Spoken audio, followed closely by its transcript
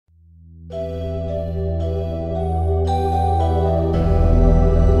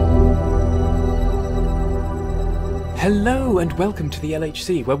Hello and welcome to the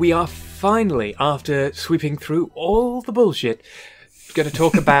LHC, where we are finally, after sweeping through all the bullshit, going to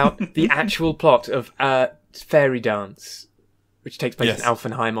talk about the actual plot of Fairy Dance, which takes place in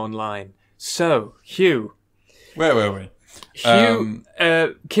Alfenheim Online. So, Hugh. Where were we? Hugh,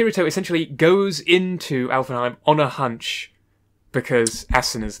 Kirito essentially goes into Alfenheim on a hunch because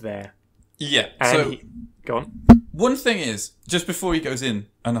Asuna's there. Yeah. And go on. One thing is, just before he goes in,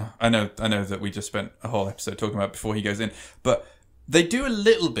 and I know that we just spent a whole episode talking about before he goes in, but they do a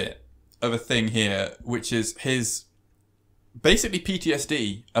little bit of a thing here, which is his basically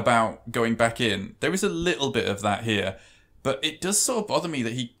PTSD about going back in. There is a little bit of that here, but it does sort of bother me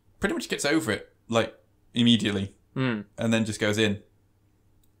that he pretty much gets over it, like, immediately, and then just goes in.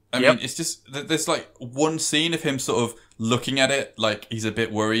 I mean, it's just, there's like one scene of him sort of looking at it like he's a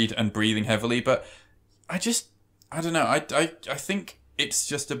bit worried and breathing heavily, but I don't know, I think it's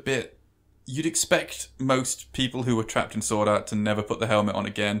just a bit, you'd expect most people who were trapped in Sword Art to never put the helmet on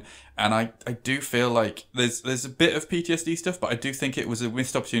again, and I do feel like there's a bit of PTSD stuff, but I do think it was a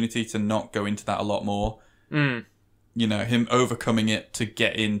missed opportunity to not go into that a lot more. You know, him overcoming it to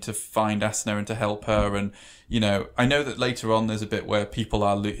get in to find Asuna and to help her, and, you know, I know that later on there's a bit where people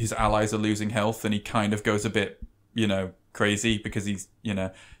are, his allies are losing health, and he kind of goes a bit, you know, crazy because he's, you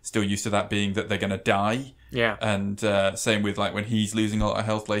know, still used to that being that they're going to die. Yeah. And same with like when he's losing a lot of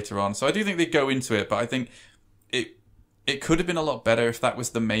health later on. So I do think they go into it, but I think it could have been a lot better if that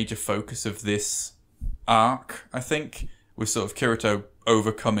was the major focus of this arc, I think, was sort of Kirito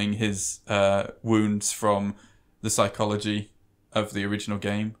overcoming his wounds from the psychology of the original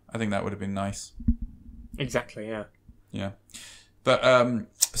game. I think that would have been nice. Exactly, yeah. Yeah. But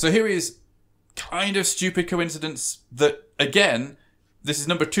so here is kind of stupid coincidence that, again, this is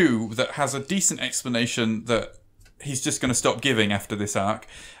number 2 that has a decent explanation that he's just going to stop giving after this arc.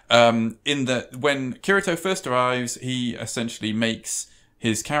 In that when Kirito first arrives, he essentially makes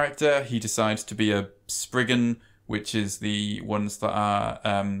his character. He decides to be a Spriggan, which is the ones that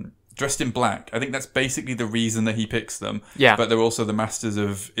are dressed in black. I think that's basically the reason that he picks them. Yeah. But they're also the masters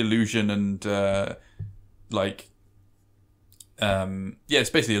of illusion and it's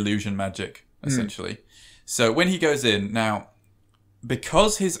basically illusion magic, essentially. So when he goes in, now,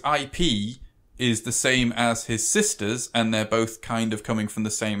 because his IP is the same as his sister's, and they're both kind of coming from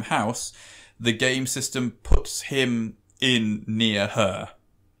the same house, the game system puts him in near her.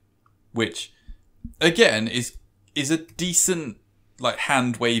 Which, again, is a decent, like,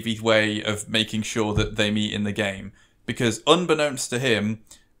 hand-wavy way of making sure that they meet in the game. Because unbeknownst to him,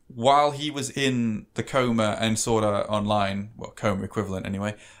 while he was in the coma and Sword Art Online, well, coma equivalent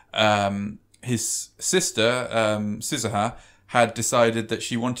anyway, his sister, Suzuha, had decided that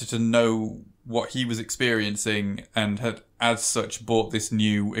she wanted to know what he was experiencing and had, as such, bought this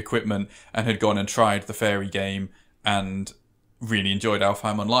new equipment and had gone and tried the fairy game and really enjoyed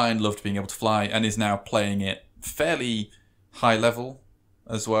Alfheim Online, loved being able to fly, and is now playing it fairly high level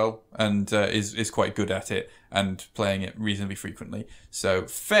as well, and is quite good at it and playing it reasonably frequently. So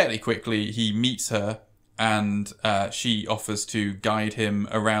fairly quickly he meets her, and she offers to guide him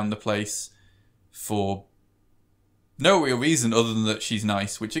around the place for no real reason other than that she's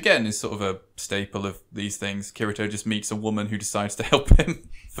nice, which again is sort of a staple of these things. Kirito just meets a woman who decides to help him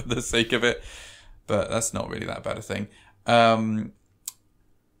for the sake of it, but that's not really that bad a thing.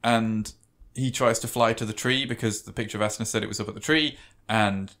 And he tries to fly to the tree because the picture of Asuna said it was up at the tree,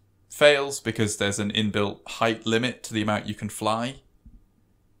 and fails because there's an inbuilt height limit to the amount you can fly.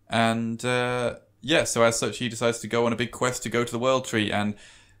 And so as such he decides to go on a big quest to go to the World Tree, and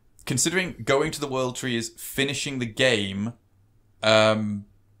considering going to the World Tree is finishing the game,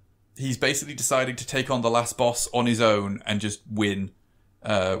 he's basically deciding to take on the last boss on his own and just win,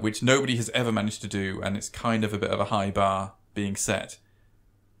 which nobody has ever managed to do, and it's kind of a bit of a high bar being set.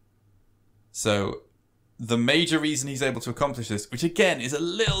 So the major reason he's able to accomplish this, which again is a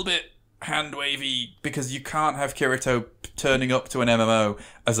little bit hand-wavy, because you can't have Kirito turning up to an MMO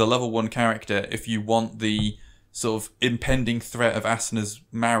as a level 1 character if you want the sort of impending threat of Asuna's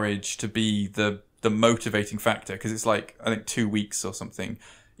marriage to be the motivating factor, because it's like, I think 2 weeks or something,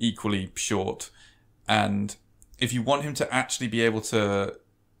 equally short. And if you want him to actually be able to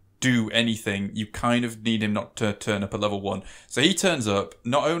do anything, you kind of need him not to turn up at level 1. So he turns up.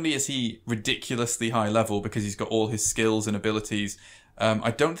 Not only is he ridiculously high level because he's got all his skills and abilities,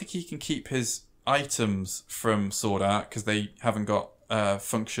 I don't think he can keep his items from Sword Art because they haven't got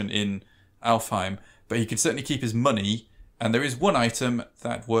function in Alfheim, but he can certainly keep his money, and there is one item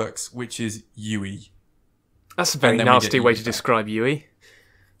that works, which is Yui. That's a very nasty way to describe Yui.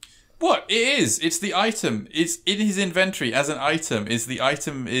 What? It is. It's the item. It's in his inventory as an item. The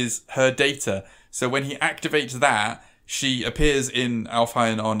item is her data. So when he activates that, she appears in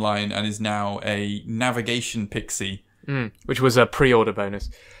Alfheim Online and is now a navigation pixie. Which was a pre-order bonus.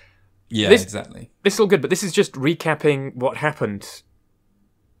 Yeah, exactly. This is all good, but this is just recapping what happened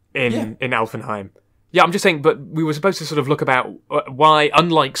in Alfenheim. Yeah, I'm just saying, but we were supposed to sort of look about why,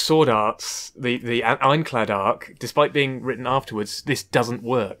 unlike Sword Arts, the Ironclad arc, despite being written afterwards, this doesn't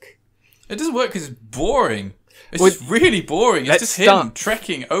work. It doesn't work because it's boring. It's just really boring. It's just him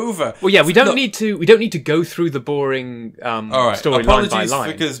trekking over. Well, yeah, we don't need to go through the boring story line by line. Apologies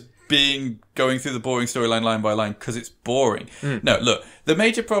because going through the boring storyline line by line because it's boring. No, look, the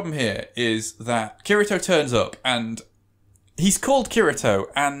major problem here is that Kirito turns up and he's called Kirito,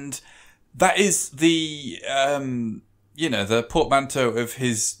 and that is the the portmanteau of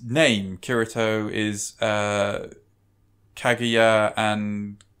his name. Kirito is Kaguya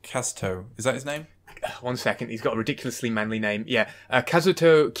and Kazuto. Is that his name? 1 second, he's got a ridiculously manly name. Yeah,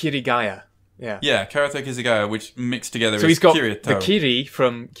 Kazuto Kirigaya. Yeah, Kazuto Kirigaya, which mixed together so is he's got Kirito. The Kiri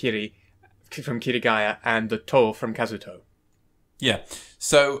from Kirigaya and the To from Kazuto. Yeah.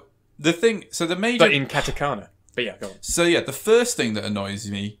 So the major, but in katakana. But yeah, go on. So yeah, the first thing that annoys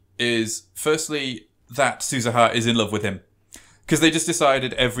me is firstly that Suzuha is in love with him. Because they just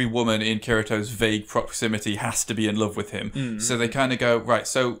decided every woman in Kirito's vague proximity has to be in love with him. So they kind of go, right,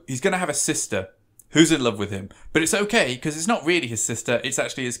 so he's going to have a sister who's in love with him. But it's okay, because it's not really his sister, it's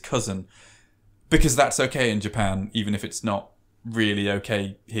actually his cousin. Because that's okay in Japan, even if it's not really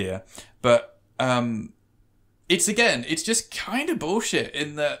okay here. But it's just kind of bullshit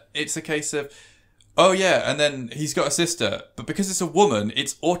in that it's a case of, oh yeah, and then he's got a sister, but because it's a woman,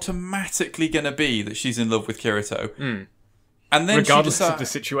 it's automatically going to be that she's in love with Kirito. And then regardless of the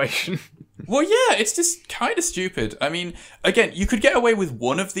situation. Well, yeah, it's just kind of stupid. I mean, again, you could get away with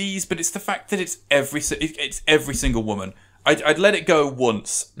one of these, but it's the fact that it's every single woman. I'd let it go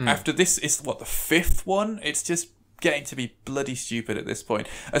once. After this is the 5th one? It's just getting to be bloody stupid at this point.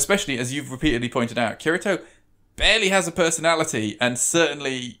 Especially, as you've repeatedly pointed out, Kirito barely has a personality and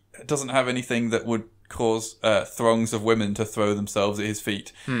certainly doesn't have anything that would cause throngs of women to throw themselves at his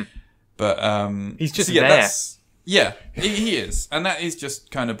feet. But he's just there. Yeah, he is. And that is just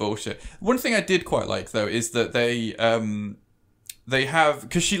kind of bullshit. One thing I did quite like, though, is that they have,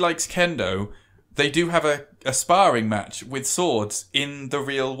 because she likes kendo, they do have a sparring match with swords in the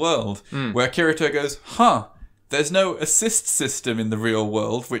real world, where Kirito goes, there's no assist system in the real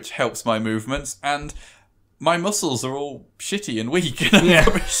world, which helps my movements, and my muscles are all shitty and weak, and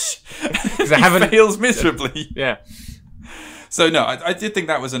he fails miserably. Yeah. So, no, I did think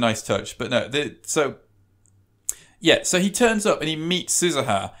that was a nice touch, but no, so he turns up and he meets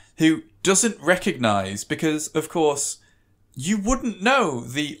Suzuha, who doesn't recognise, because, of course, you wouldn't know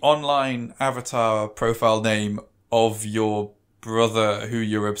the online avatar profile name of your brother who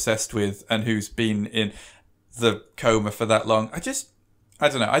you're obsessed with and who's been in the coma for that long. I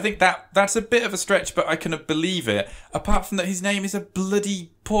don't know. I think that's a bit of a stretch, but I can believe it. Apart from that, his name is a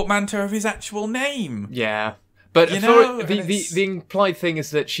bloody portmanteau of his actual name. Yeah. But the implied thing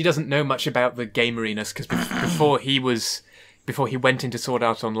is that she doesn't know much about the gameriness, because before he went into Sword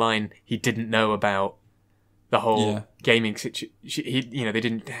Art Online, he didn't know about the whole gaming situation. They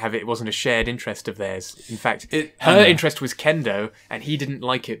didn't have it. It wasn't a shared interest of theirs. In fact, her interest was kendo, and he didn't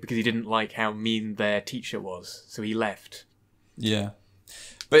like it because he didn't like how mean their teacher was. So he left. Yeah.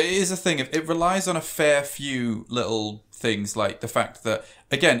 But it is a thing. It relies on a fair few little things, like the fact that,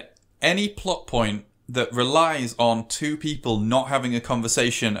 again, any plot point that relies on two people not having a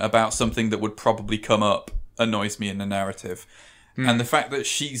conversation about something that would probably come up annoys me in the narrative. And the fact that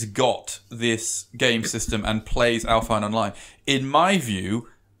she's got this game system and plays Alfheim Online, in my view,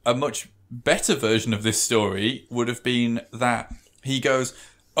 a much better version of this story would have been that he goes,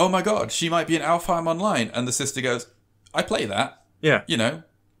 oh my god, she might be in Alfheim Online. And the sister goes, I play that. Yeah.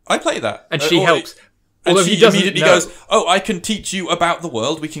 I play that. And she helps. And she immediately goes, oh, I can teach you about the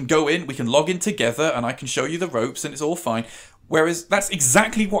world. We can go in, we can log in together, and I can show you the ropes, and it's all fine. Whereas that's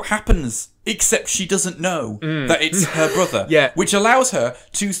exactly what happens, except she doesn't know that it's her brother. Yeah. Which allows her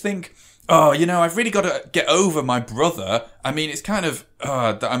to think, oh, I've really got to get over my brother. I mean, it's kind of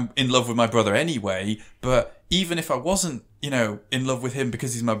that I'm in love with my brother anyway, but even if I wasn't, in love with him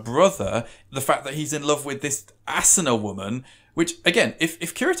because he's my brother, the fact that he's in love with this Asuna woman, which, again, if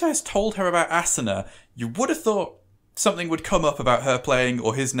Kirito has told her about Asuna, you would have thought something would come up about her playing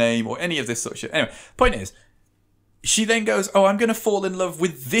or his name or any of this sort of shit. Anyway, point is, she then goes, oh, I'm going to fall in love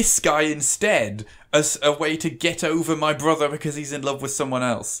with this guy instead as a way to get over my brother because he's in love with someone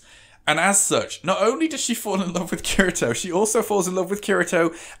else. And as such, not only does she fall in love with Kirito, she also falls in love with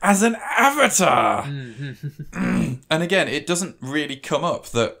Kirito as an avatar. And again, it doesn't really come up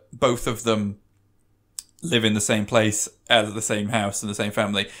that both of them live in the same place, as the same house, and the same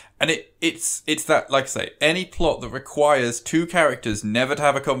family. And it's that, like I say, any plot that requires two characters never to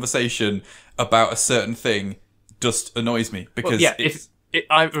have a conversation about a certain thing just annoys me, because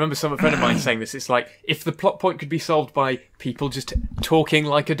I remember a friend of mine saying this. It's like, if the plot point could be solved by people just talking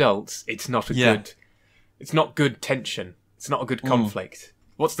like adults, it's not it's not good tension. It's not a good conflict.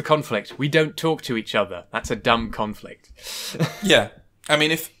 What's the conflict? We don't talk to each other. That's a dumb conflict. Yeah. I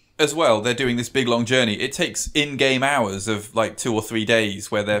mean, if, as well, they're doing this big long journey, it takes in-game hours of like 2 or 3 days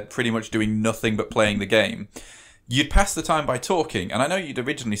where they're pretty much doing nothing but playing the game. You'd pass the time by talking, and I know you'd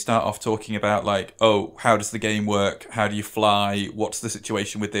originally start off talking about, like, oh, how does the game work? How do you fly? What's the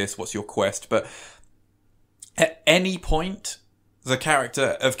situation with this? What's your quest? But at any point, the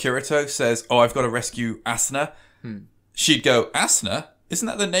character of Kirito says, oh, I've got to rescue Asuna. She'd go, Asuna? Isn't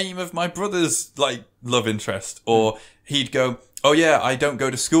that the name of my brother's, like, love interest? Or he'd go, oh yeah, I don't go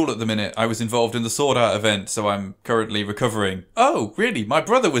to school at the minute. I was involved in the Sword Art event, so I'm currently recovering. Oh, really? My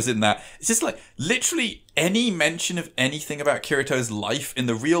brother was in that. It's just like, literally any mention of anything about Kirito's life in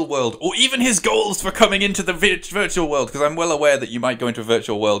the real world, or even his goals for coming into the virtual world, because I'm well aware that you might go into a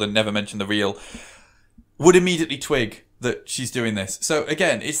virtual world and never mention the real, would immediately twig that she's doing this. So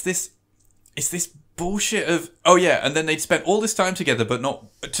again, it's this bullshit of, oh yeah, and then they'd spent all this time together, but not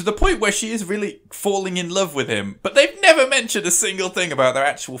to the point where she is really falling in love with him, but they've never mentioned a single thing about their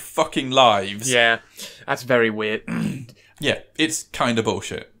actual fucking lives. Yeah, that's very weird. Yeah, it's kind of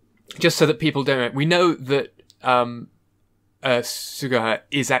bullshit. Just so that people don't know, we know that Suguha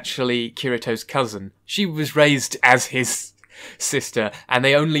is actually Kirito's cousin. She was raised as his sister, and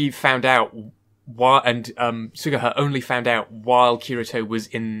they only found out Suguha only found out while Kirito was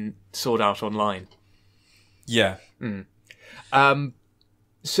in Sword Art Online. Yeah.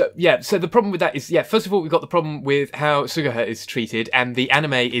 So the problem with that is, first of all, we've got the problem with how Suguha is treated, and the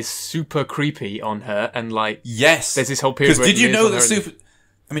anime is super creepy on her, and like, yes, there's this whole period where did you know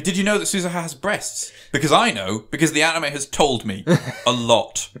that Suzuha has breasts? Because I know, because the anime has told me a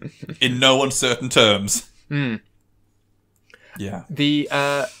lot in no uncertain terms. Yeah.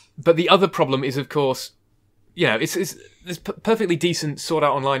 But the other problem is, of course, there's perfectly decent Sword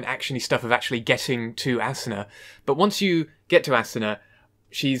Art Online actiony stuff of actually getting to Asuna, but once you get to Asuna,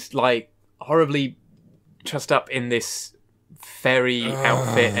 she's like horribly trussed up in this fairy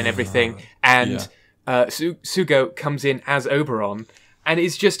outfit and everything, and Sugo comes in as Oberon, and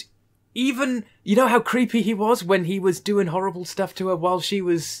is just, even, you know how creepy he was when he was doing horrible stuff to her while she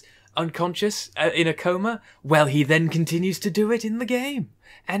was unconscious in a coma? Well, he then continues to do it in the game.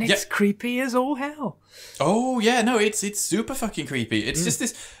 And it's creepy as all hell. Oh, yeah, no, it's super fucking creepy. It's just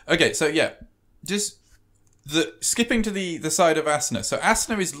this... Okay, so yeah, just skipping to the side of Asuna. So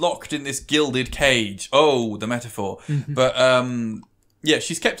Asuna is locked in this gilded cage. Oh, the metaphor. But,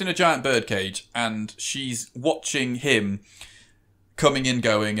 she's kept in a giant bird cage, and she's watching him coming and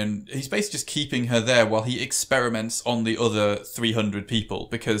going, and he's basically just keeping her there while he experiments on the other 300 people,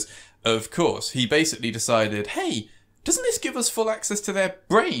 because, of course, he basically decided, hey, doesn't this give us full access to their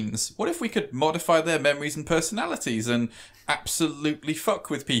brains? What if we could modify their memories and personalities and absolutely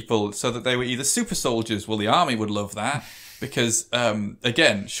fuck with people so that they were either super soldiers? Well, the army would love that, because,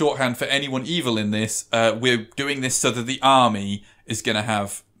 again, shorthand for anyone evil in this, we're doing this so that the army is going to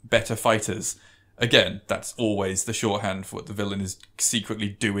have better fighters. Again, that's always the shorthand for what the villain is secretly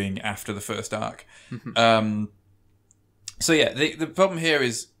doing after the first arc. So yeah, the problem here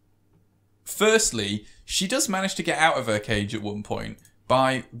is, firstly, she does manage to get out of her cage at one point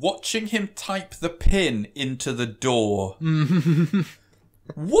by watching him type the pin into the door.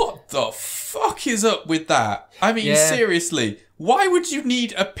 What the fuck is up with that? I mean, seriously, why would you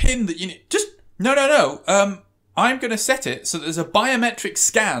need a pin that you need? Just, no. I'm going to set it so that there's a biometric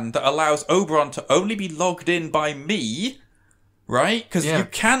scan that allows Oberon to only be logged in by me, right? Because you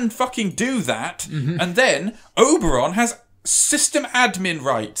can fucking do that. And then Oberon has system admin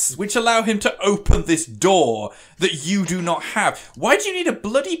rights, which allow him to open this door that you do not have. Why do you need a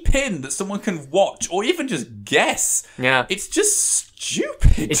bloody pin that someone can watch or even just guess? Yeah. It's just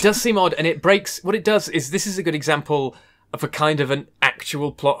stupid. It does seem odd, and it breaks... What it does is, this is a good example of a kind of an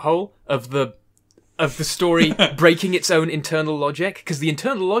actual plot hole of the story breaking its own internal logic, because the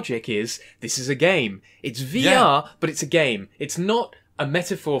internal logic is, this is a game. It's VR, but it's a game. It's not a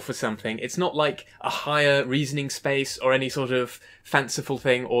metaphor for something. It's not like a higher reasoning space or any sort of fanciful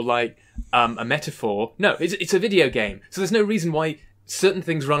thing, or like a metaphor. No, it's a video game. So there's no reason why certain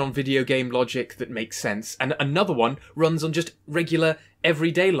things run on video game logic that makes sense, and another one runs on just regular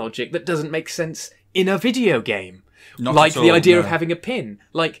everyday logic that doesn't make sense in a video game. Not like at all, the idea of no. having a pin.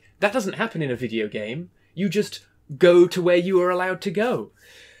 Like, that doesn't happen in a video game. You just go to where you are allowed to go.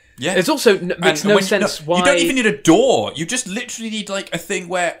 Yeah. There's also makes no sense why... You don't even need a door. You just literally need, like, a thing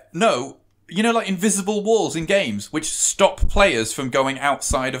where... No... You know, like invisible walls in games, which stop players from going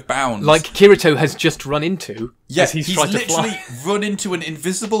outside of bounds. Like Kirito has just run into. Yes, he's he's literally run into an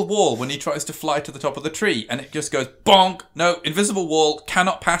invisible wall when he tries to fly to the top of the tree, and it just goes bonk. No, invisible wall,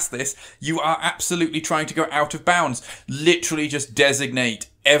 cannot pass this. You are absolutely trying to go out of bounds. Literally just designate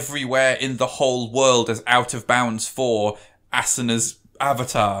everywhere in the whole world as out of bounds for Asuna's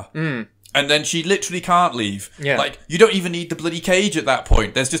avatar. And then she literally can't leave. Yeah. Like, you don't even need the bloody cage at that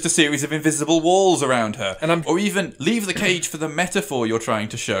point. There's just a series of invisible walls around her. Or even leave the cage for the metaphor you're trying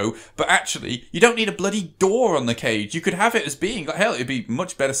to show, but actually, you don't need a bloody door on the cage. You could have it as being, like, hell, it'd be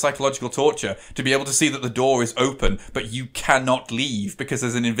much better psychological torture to be able to see that the door is open, but you cannot leave because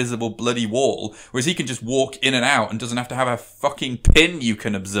there's an invisible bloody wall, whereas he can just walk in and out and doesn't have to have a fucking pin you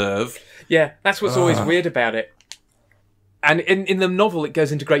can observe. Yeah, that's what's always weird about it. And in the novel, it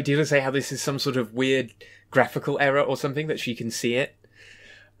goes into great deal to say how this is some sort of weird graphical error or something, that she can see it.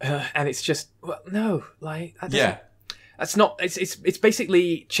 And it's just, well, no, like, that doesn't, that's not, it's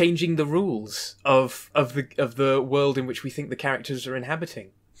basically changing the rules of the world in which we think the characters are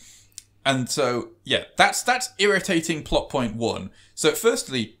inhabiting. And so, yeah, that's irritating plot point one. So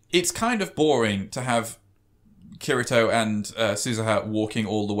firstly, it's kind of boring to have Kirito and Suzuha walking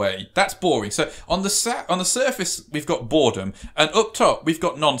all the way. That's boring. So on the surface, we've got boredom, and up top, we've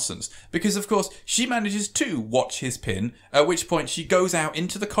got nonsense. Because, of course, she manages to watch his pin, at which point she goes out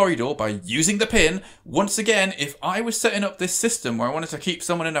into the corridor by using the pin. Once again, if I was setting up this system where I wanted to keep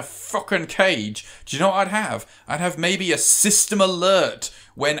someone in a fucking cage, do you know what I'd have? I'd have maybe a system alert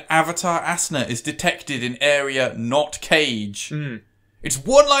when Avatar Asuna is detected in area not cage. It's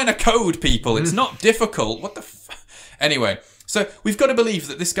one line of code, people. It's not difficult. What the Anyway, so we've got to believe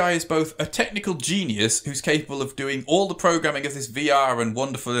that this guy is both a technical genius who's capable of doing all the programming of this VR and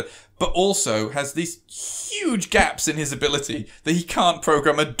wonderful, but also has these huge gaps in his ability that he can't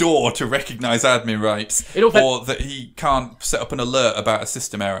program a door to recognise admin rights, or that he can't set up an alert about a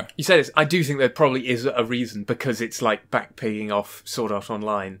system error. You say this, I do think there probably is a reason, because it's like backpicking off Sword Art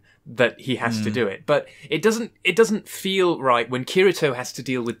Online, that he has to do it. But it doesn't feel right when Kirito has to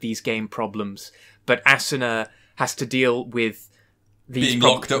deal with these game problems, but Asuna has to deal with these being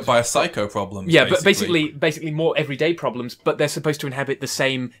locked up by a psycho problem. Yeah, but basically more everyday problems, but they're supposed to inhabit the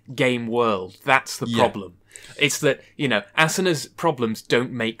same game world. That's the problem. It's that, Asuna's problems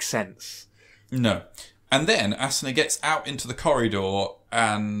don't make sense. No. And then Asuna gets out into the corridor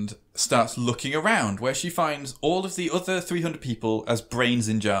and starts looking around, where she finds all of the other 300 people as brains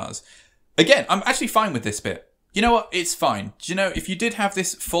in jars. Again, I'm actually fine with this bit. You know what? It's fine. Do you know, if you did have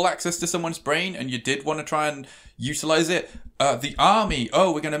this full access to someone's brain and you did want to try and utilize it, the army,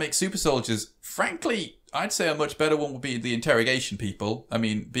 we're going to make super soldiers. Frankly, I'd say a much better one would be the interrogation people. I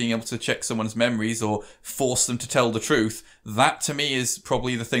mean, being able to check someone's memories or force them to tell the truth. That, to me, is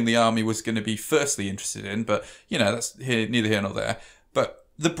probably the thing the army was going to be firstly interested in. But, that's neither here nor there. But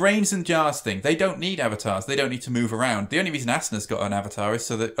the brains and jars thing, they don't need avatars. They don't need to move around. The only reason Asuna's got an avatar is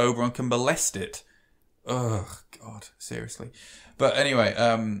so that Oberon can molest it. Oh, God, seriously. But anyway,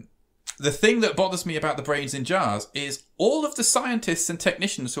 the thing that bothers me about the brains in jars is all of the scientists and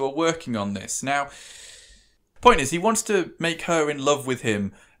technicians who are working on this. Now, point is, he wants to make her in love with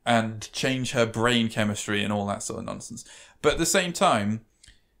him and change her brain chemistry and all that sort of nonsense. But at the same time,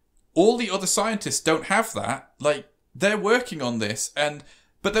 all the other scientists don't have that. Like, they're working on this,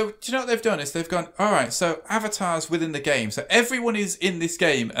 but do you know what they've done is they've gone, all right, so avatars within the game. So everyone is in this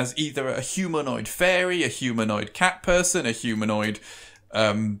game as either a humanoid fairy, a humanoid cat person, a humanoid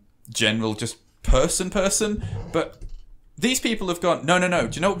general just person. But these people have gone, no.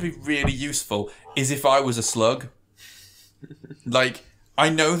 Do you know what would be really useful is if I was a slug? Like, I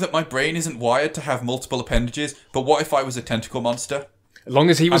know that my brain isn't wired to have multiple appendages, but what if I was a tentacle monster? As long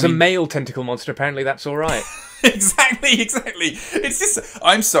as he was a male tentacle monster, apparently that's all right. Exactly. It's just,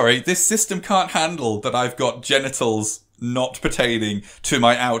 I'm sorry, this system can't handle that I've got genitals not pertaining to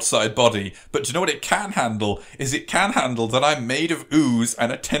my outside body. But do you know what it can handle? Is it can handle that I'm made of ooze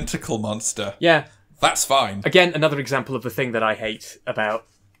and a tentacle monster. Yeah. That's fine. Again, another example of the thing that I hate about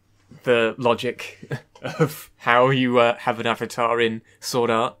the logic of how you have an avatar in Sword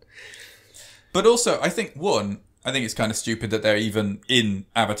Art. But also, I think it's kind of stupid that they're even in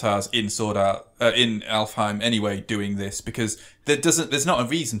avatars in Sword Art, in Alfheim anyway, doing this, because there's not a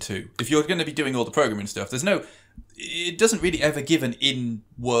reason to. If you're going to be doing all the programming stuff, it doesn't really ever give an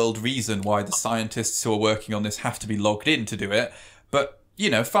in-world reason why the scientists who are working on this have to be logged in to do it. But,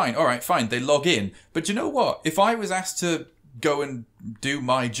 fine, they log in. But do you know what? If I was asked to go and do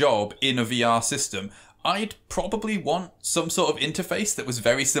my job in a VR system, I'd probably want some sort of interface that was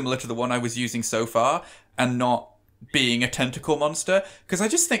very similar to the one I was using so far, and not being a tentacle monster, because I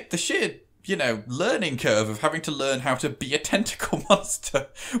just think the sheer, learning curve of having to learn how to be a tentacle monster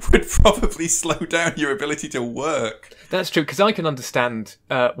would probably slow down your ability to work. That's true, because I can understand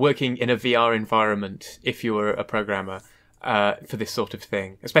working in a VR environment if you were a programmer for this sort of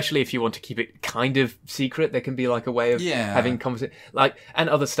thing, especially if you want to keep it kind of secret. There can be like a way of having conversation, and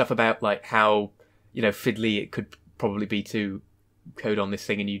other stuff about like how fiddly it could probably be to code on this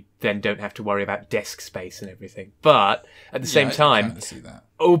thing, and you then don't have to worry about desk space and everything. But at the same time, I can see that.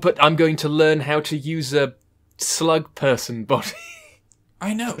 But I'm going to learn how to use a slug person body.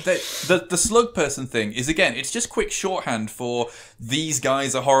 I know. The slug person thing is, again, it's just quick shorthand for these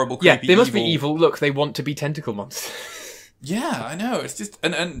guys are horrible, creepy, they must be evil. Look, they want to be tentacle monsters. Yeah, I know. It's just...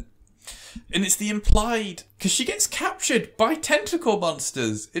 And it's the implied... Because she gets captured by tentacle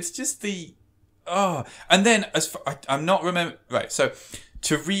monsters. It's just the... Oh. And then, I'm not remember... Right, so...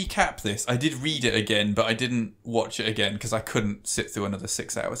 To recap this, I did read it again, but I didn't watch it again because I couldn't sit through another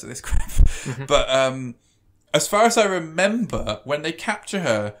 6 hours of this crap. Mm-hmm. But as far as I remember, when they capture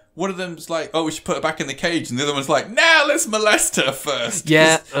her, one of them's like, "Oh, we should put her back in the cage," and the other one's like, "Nah, let's molest her first."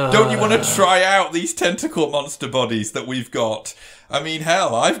 Yeah. Don't you want to try out these tentacle monster bodies that we've got? I mean,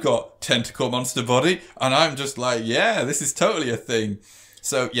 hell, I've got tentacle monster body, and I'm just like, yeah, this is totally a thing.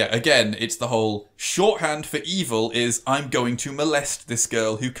 So, yeah, again, it's the whole shorthand for evil is, I'm going to molest this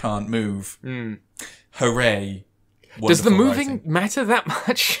girl who can't move. Mm. Hooray. Wonderful Does the moving writing. matter that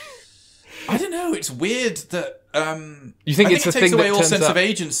much? I don't know. It's weird that... you think it's it a takes thing away that all turns sense up? of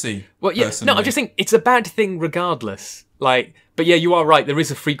agency. Well, yeah, no, I just think it's a bad thing regardless. But yeah, you are right. There is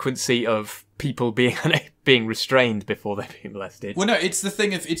a frequency of people being restrained before they're being molested. Well, no, it's the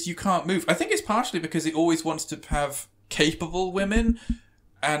thing of you can't move. I think it's partially because it always wants to have capable women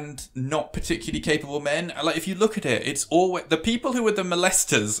and not particularly capable men. Like, if you look at it, it's always the people who are the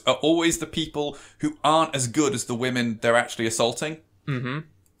molesters are always the people who aren't as good as the women they're actually assaulting. Mm-hmm.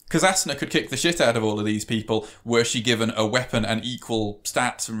 Because Asuna could kick the shit out of all of these people were she given a weapon and equal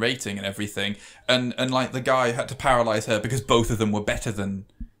stats and rating and everything. And like, the guy had to paralyze her because both of them were better than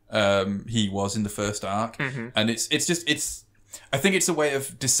he was in the first arc. Mm-hmm. And it's I think it's a way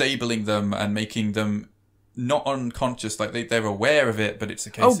of disabling them and making them not unconscious, like they're aware of it, but it's a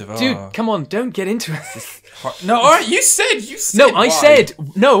case of... dude, come on, don't get into it. No, alright, you said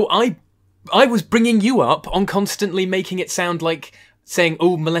No, why. I was bringing you up on constantly making it sound like saying,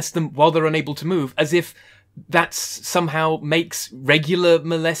 oh, molest them while they're unable to move, as if that somehow makes regular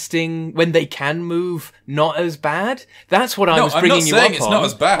molesting when they can move not as bad. That's what I was bringing you up on. I'm not saying it's not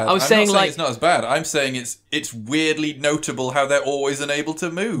as bad. I was saying it's not as bad. I'm saying it's weirdly notable how they're always unable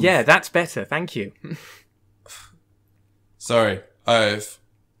to move. Yeah, that's better. Thank you. Sorry, God.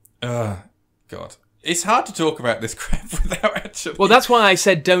 It's hard to talk about this crap without actually... Well, that's why I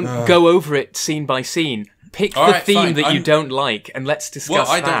said don't go over it scene by scene. Pick the theme that you don't like, and let's discuss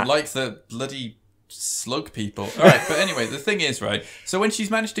that. Well, I don't like the bloody slug people. Alright, but anyway, the thing is, right, so when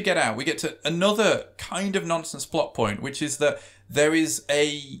she's managed to get out, we get to another kind of nonsense plot point, which is that there is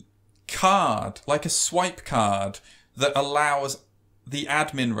a card, like a swipe card, that allows the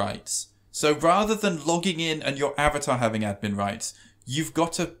admin rights. So rather than logging in and your avatar having admin rights, you've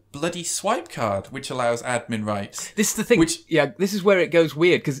got a bloody swipe card which allows admin rights. This is the thing. This is where it goes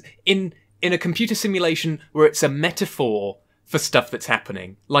weird, because in a computer simulation where it's a metaphor for stuff that's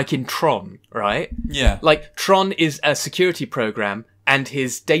happening, like in Tron, right? Yeah. Like, Tron is a security program, and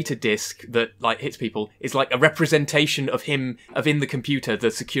his data disk that like hits people is like a representation of him, in the computer,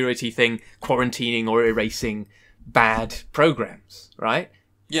 the security thing, quarantining or erasing bad programs, right?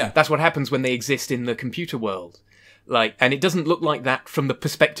 Yeah. That's what happens when they exist in the computer world. And it doesn't look like that from the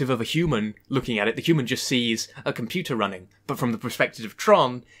perspective of a human looking at it. The human just sees a computer running. But from the perspective of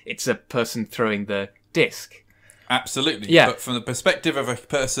Tron, it's a person throwing the disk. Absolutely. Yeah. But from the perspective of a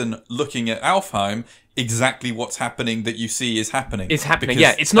person looking at Alfheim, exactly what's happening that you see is happening. It's happening,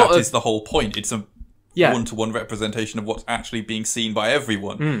 because It's not that is the whole point. It's a one-to-one representation of what's actually being seen by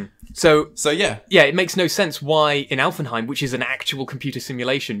everyone. Mm. So yeah. Yeah, it makes no sense why in Alfenheim, which is an actual computer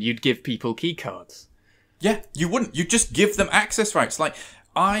simulation, you'd give people key cards. Yeah, you wouldn't. You just give them access rights. Like,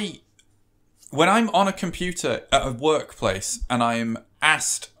 when I'm on a computer at a workplace and I'm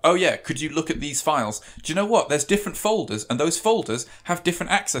asked, oh yeah, could you look at these files? Do you know what? There's different folders, and those folders have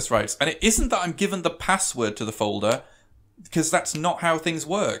different access rights. And it isn't that I'm given the password to the folder, because that's not how things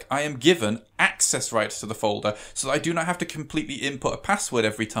work. I am given access access rights to the folder so that I do not have to completely input a password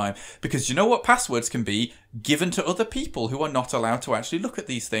every time. Because you know what passwords can be? Given to other people who are not allowed to actually look at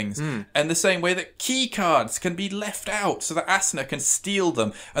these things. And the same way that key cards can be left out so that Asuna can steal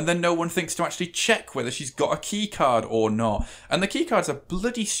them and then no one thinks to actually check whether she's got a key card or not. And the key cards are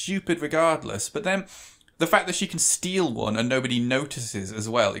bloody stupid regardless, but then the fact that she can steal one and nobody notices as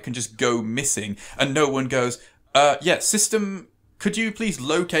well, it can just go missing and no one goes, yeah, system, could you please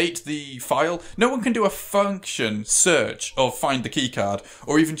locate the file? No one can do a function search of find the keycard,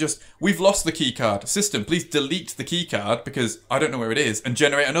 or even just, we've lost the keycard. System, please delete the keycard because I don't know where it is and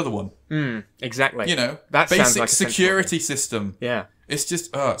generate another one. Exactly. You know, that basic like security system. Yeah. It's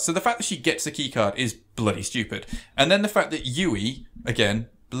just, so the fact that she gets the keycard is bloody stupid. And then the fact that Yui, again,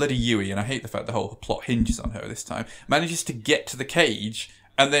 bloody Yui, and I hate the fact the whole plot hinges on her this time, manages to get to the cage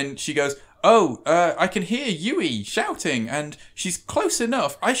and then she goes, oh, I can hear Yui shouting, and she's close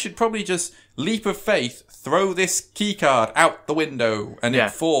enough. I should probably just, leap of faith, throw this keycard out the window, and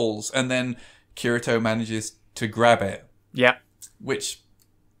it falls, and then Kirito manages to grab it. Yeah. Which,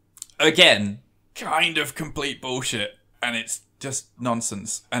 again, kind of complete bullshit, and it's just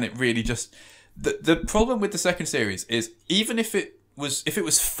nonsense, and it really just... The problem with the second series is, even if it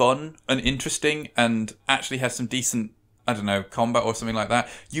was fun and interesting, and actually had some decent... I don't know, combat or something like that,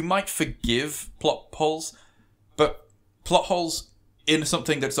 you might forgive plot holes, but plot holes in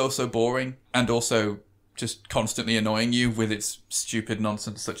something that's also boring and also just constantly annoying you with its stupid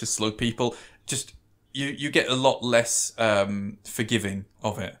nonsense such as slow people, just you get a lot less forgiving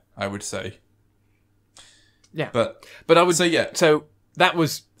of it, I would say. Yeah. But I would say, yeah. So that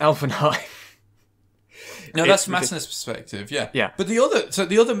was Alphenheim. No, that's from Asuna's perspective, yeah. Yeah. But the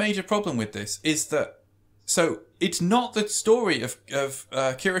other major problem with this is that, so it's not the story of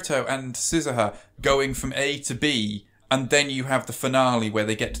Kirito and Suzuha going from A to B, and then you have the finale where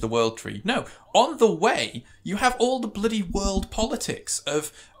they get to the World Tree. No, on the way, you have all the bloody world politics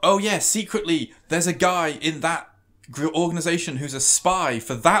of, oh yeah, secretly, there's a guy in that organization who's a spy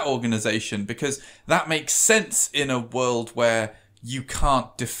for that organization, because that makes sense in a world where you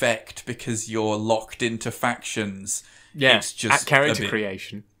can't defect because you're locked into factions. Yeah, it's just at character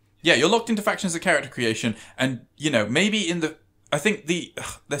creation. Yeah, you're locked into factions of character creation, and, you know, maybe I think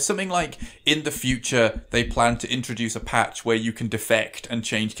there's something like, in the future, they plan to introduce a patch where you can defect and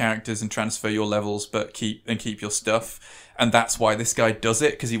change characters and transfer your levels, but keep your stuff, and that's why this guy does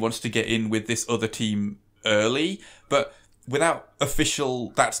it, because he wants to get in with this other team early, but without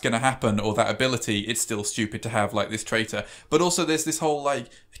official that's going to happen or that ability, it's still stupid to have, like, this traitor. But also there's this whole, like,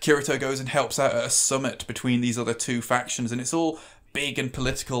 Kirito goes and helps out at a summit between these other two factions, and it's all big and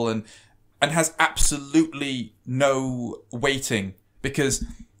political and has absolutely no weighting, because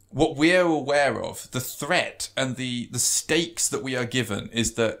what we're aware of, the threat and the stakes that we are given,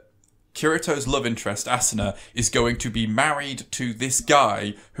 is that Kirito's love interest, Asuna, is going to be married to this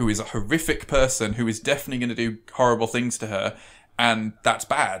guy who is a horrific person, who is definitely going to do horrible things to her, and that's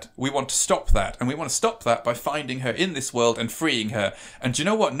bad. We want to stop that, and we want to stop that by finding her in this world and freeing her. And do you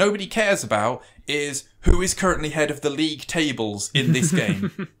know what nobody cares about is who is currently head of the league tables in this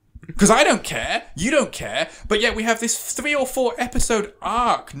game. Because I don't care, you don't care, but yet we have this 3 or 4 episode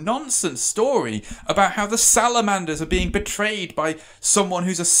arc nonsense story about how the salamanders are being betrayed by someone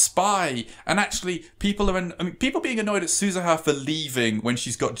who's a spy, and actually people being annoyed at Suzuha for leaving when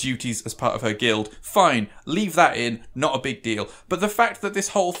she's got duties as part of her guild. Fine, leave that in, not a big deal. But the fact that this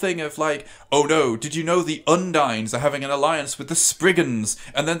whole thing of, like, oh no, did you know the Undines are having an alliance with the Spriggans,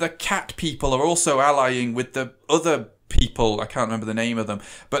 and then the cat people are also allying with the other people, I can't remember the name of them,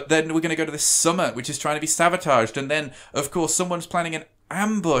 but then we're going to go to this summit which is trying to be sabotaged, and then of course someone's planning an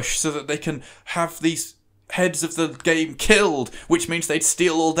ambush so that they can have these heads of the game killed, which means they'd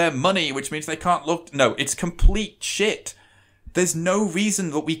steal all their money, which means they can't look. No, it's complete shit. There's no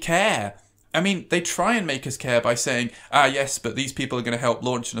reason that we care. I mean, they try and make us care by saying, yes, but these people are going to help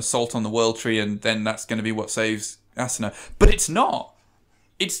launch an assault on the World Tree, and then that's going to be what saves Asuna. But it's not.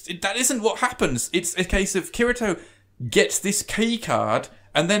 That isn't what happens. It's a case of Kirito gets this key card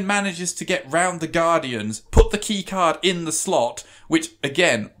and then manages to get round the Guardians, put the key card in the slot, which,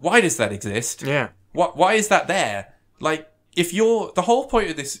 again, why does that exist? Yeah. Why is that there? Like, the whole point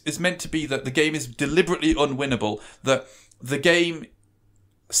of this is meant to be that the game is deliberately unwinnable, that the game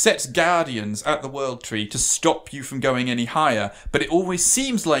sets Guardians at the World Tree to stop you from going any higher, but it always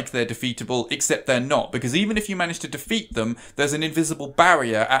seems like they're defeatable, except they're not, because even if you manage to defeat them, there's an invisible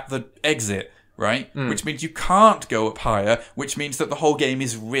barrier at the exit, right? Which means you can't go up higher, which means that the whole game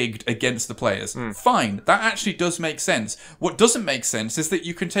is rigged against the players. Fine, that actually does make sense. What doesn't make sense is that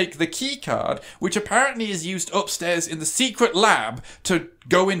you can take the key card, which apparently is used upstairs in the secret lab to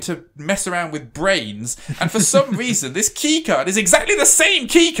go into mess around with brains, and for some reason this key card is exactly the same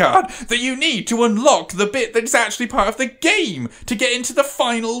key card that you need to unlock the bit that's actually part of the game to get into the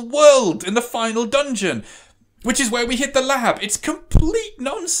final world in the final dungeon, which is where we hit the lab. It's complete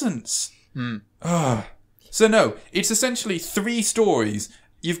nonsense. So no, it's essentially 3 stories.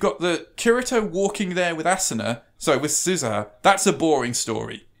 You've got the Kirito walking there with with Suzuha. That's a boring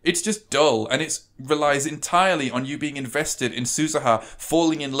story. It's just dull, and it relies entirely on you being invested in Suzuha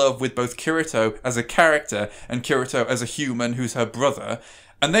falling in love with both Kirito as a character and Kirito as a human who's her brother.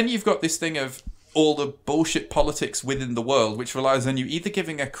 And then you've got this thing of all the bullshit politics within the world, which relies on you either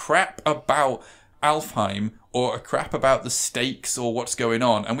giving a crap about Alfheim or a crap about the stakes or what's going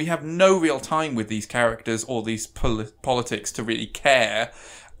on. And we have no real time with these characters or these politics to really care.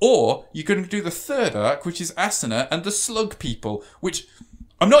 Or you can do the third arc, which is Asuna and the slug people, which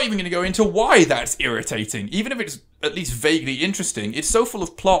I'm not even going to go into why that's irritating. Even if it's at least vaguely interesting, it's so full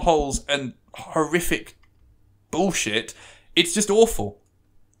of plot holes and horrific bullshit. It's just awful.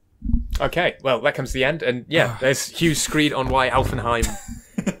 Okay, well, that comes to the end. And yeah, there's huge screed on why Alfenheim,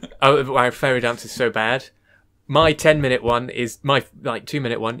 why Fairy Dance is so bad. My 10-minute one is, my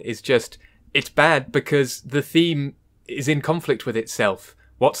 2-minute one is just, it's bad because the theme is in conflict with itself.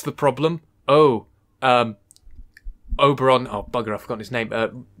 What's the problem? Oberon, bugger, I've forgotten his name.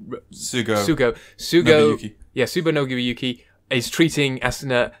 Sugo. Nobuyuki. Yeah, Subo Nobuyuki is treating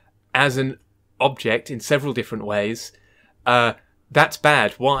Asuna as an object in several different ways. That's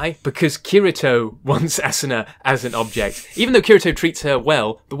bad. Why? Because Kirito wants Asuna as an object. Even though Kirito treats her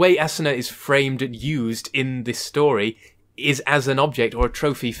well, the way Asuna is framed and used in this story is as an object or a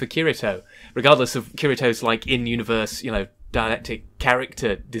trophy for Kirito. Regardless of Kirito's, in-universe, dialectic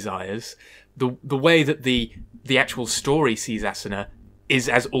character desires, the way that the actual story sees Asuna is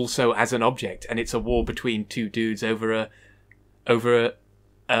also as an object, and it's a war between 2 dudes over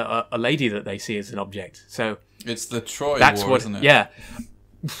a lady that they see as an object. So it's the Troy War, isn't it? Yeah.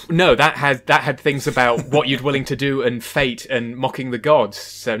 No, that had things about what you'd willing to do and fate and mocking the gods.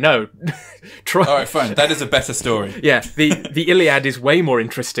 So no, Troy. All right, fine. That is a better story. Yeah, the Iliad is way more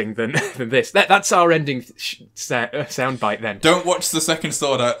interesting than this. That's our ending soundbite. Then don't watch the second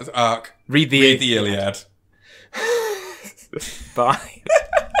Sword arc. Read the Iliad. Bye.